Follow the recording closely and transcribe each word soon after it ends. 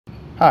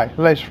Hi,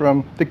 Les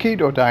from the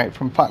Keto diet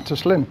from Fat to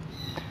Slim.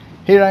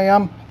 Here I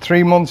am,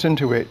 3 months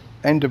into it,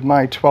 end of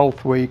my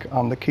 12th week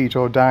on the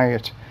keto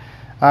diet.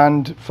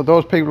 And for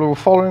those people who were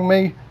following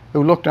me,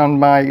 who looked on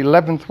my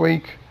 11th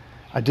week,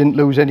 I didn't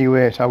lose any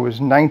weight. I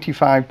was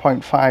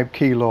 95.5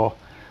 kilo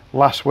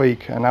last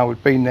week, and I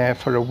had been there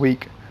for a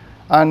week.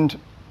 And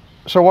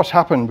so what's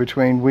happened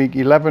between week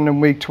 11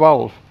 and week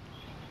 12?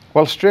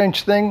 Well,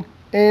 strange thing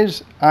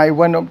is I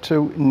went up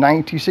to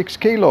 96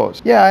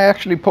 kilos. Yeah, I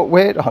actually put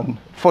weight on,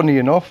 funny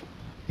enough.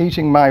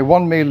 Eating my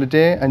one meal a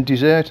day and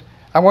dessert,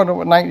 I went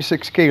up at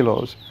 96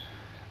 kilos.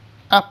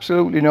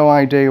 Absolutely no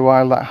idea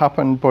why that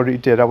happened, but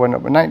it did. I went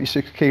up at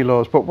 96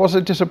 kilos, but was I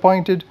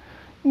disappointed?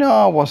 No,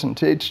 I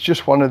wasn't. It's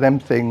just one of them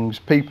things.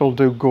 People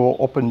do go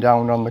up and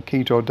down on the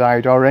keto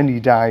diet or any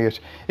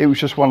diet. It was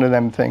just one of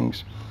them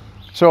things.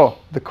 So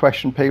the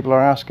question people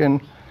are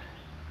asking,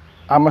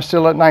 am I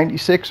still at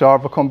 96 or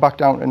have I come back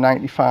down to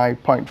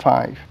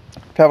 95.5? If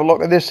you have a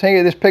look at this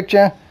here, this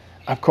picture,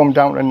 I've come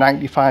down to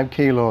 95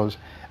 kilos.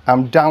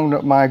 I'm down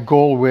at my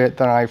goal weight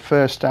that I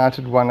first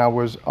started when I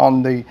was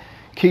on the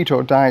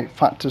keto diet,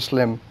 Fat to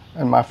Slim.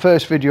 And my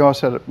first video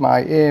said that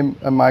my aim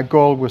and my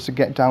goal was to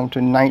get down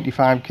to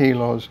 95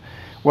 kilos.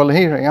 Well,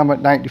 here I am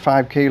at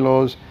 95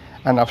 kilos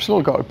and I've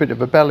still got a bit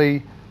of a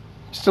belly,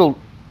 still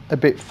a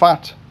bit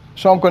fat.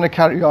 So I'm going to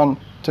carry on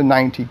to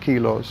 90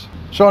 kilos.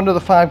 So another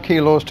 5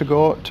 kilos to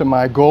go to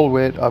my goal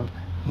weight of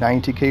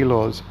 90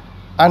 kilos.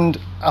 And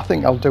I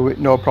think I'll do it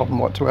no problem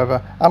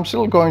whatsoever. I'm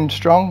still going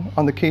strong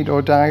on the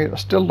keto diet. I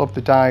still love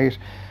the diet.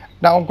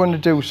 Now I'm going to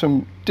do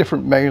some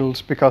different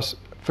meals because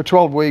for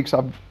 12 weeks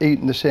I've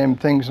eaten the same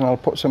things, and I'll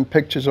put some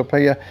pictures up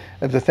here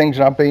of the things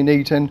that I've been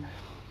eating.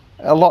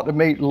 A lot of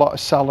meat, a lot of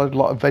salad, a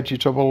lot of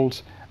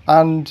vegetables,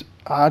 and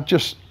I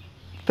just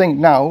think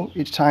now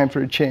it's time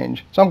for a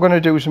change. So I'm going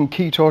to do some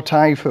keto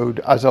Thai food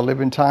as I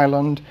live in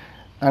Thailand,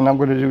 and I'm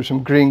going to do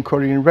some green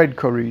curry and red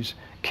curries,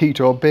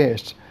 keto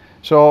based.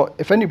 So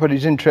if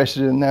anybody's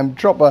interested in them,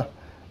 drop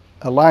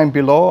a line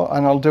below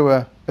and I'll do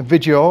a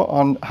video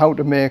on how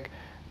to make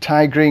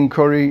Thai green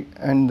curry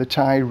and the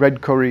Thai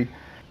red curry,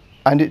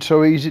 and it's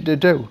so easy to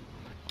do.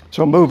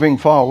 So moving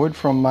forward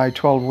from my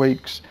 12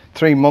 weeks,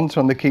 3 months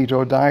on the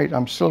keto diet,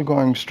 I'm still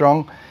going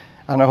strong.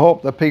 And I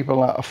hope the people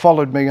that have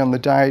followed me on the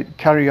diet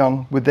carry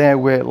on with their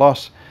weight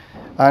loss.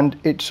 And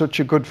it's such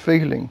a good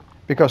feeling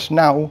because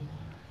now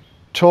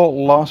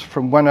total loss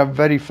from when I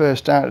very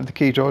first started the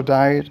keto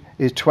diet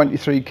is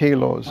 23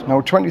 kilos. Now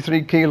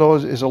 23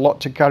 kilos is a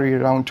lot to carry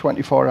around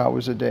 24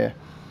 hours a day.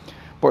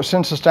 But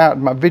since I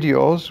started my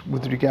videos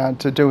with regard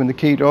to doing the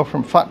keto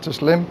from Fat to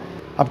Slim,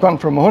 I've gone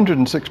from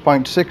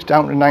 106.6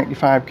 down to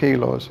 95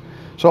 kilos.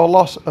 So a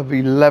loss of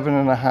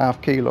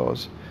 11.5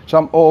 kilos. So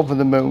I'm over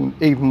the moon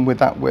even with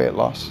that weight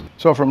loss.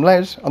 So from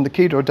Les on the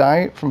keto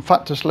diet from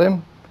Fat to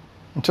Slim,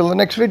 until the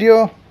next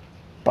video,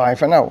 bye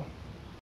for now.